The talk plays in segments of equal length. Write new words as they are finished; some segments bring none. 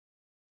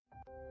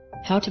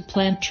How to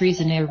plant trees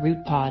in air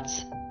root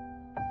pods.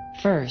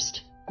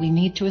 First, we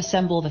need to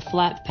assemble the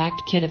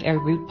flat-packed kit of air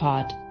root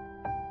pod.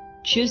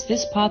 Choose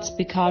this pots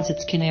because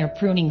it can air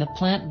pruning the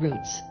plant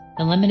roots,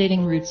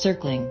 eliminating root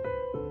circling.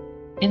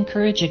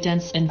 Encourage a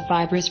dense and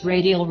fibrous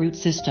radial root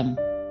system.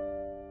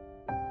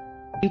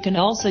 You can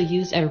also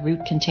use air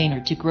root container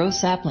to grow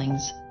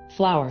saplings,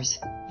 flowers,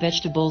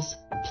 vegetables,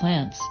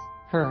 plants,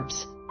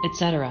 herbs,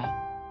 etc.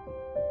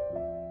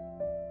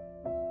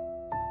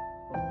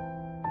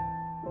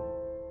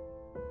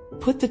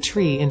 Put the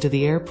tree into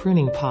the air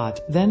pruning pot,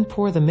 then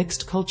pour the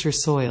mixed culture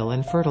soil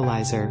and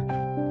fertilizer.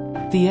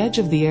 The edge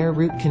of the air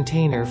root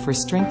container for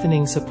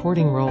strengthening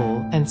supporting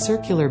roll, and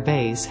circular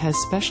base has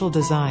special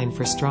design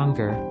for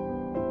stronger.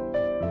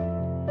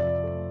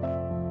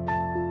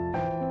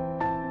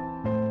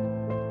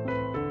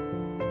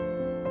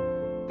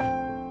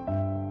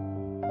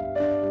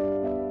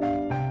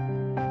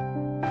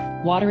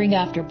 Watering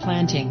after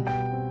planting.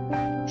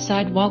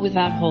 Sidewall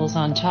without holes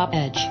on top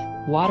edge.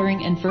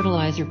 Watering and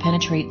fertilizer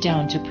penetrate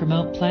down to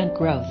promote plant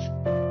growth.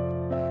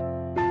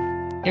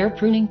 Air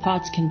pruning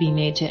pots can be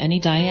made to any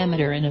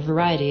diameter in a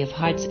variety of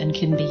heights and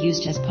can be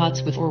used as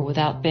pots with or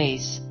without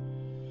base.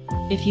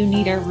 If you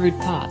need air root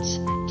pots,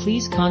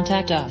 please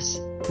contact us.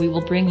 We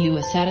will bring you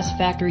a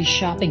satisfactory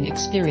shopping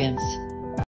experience.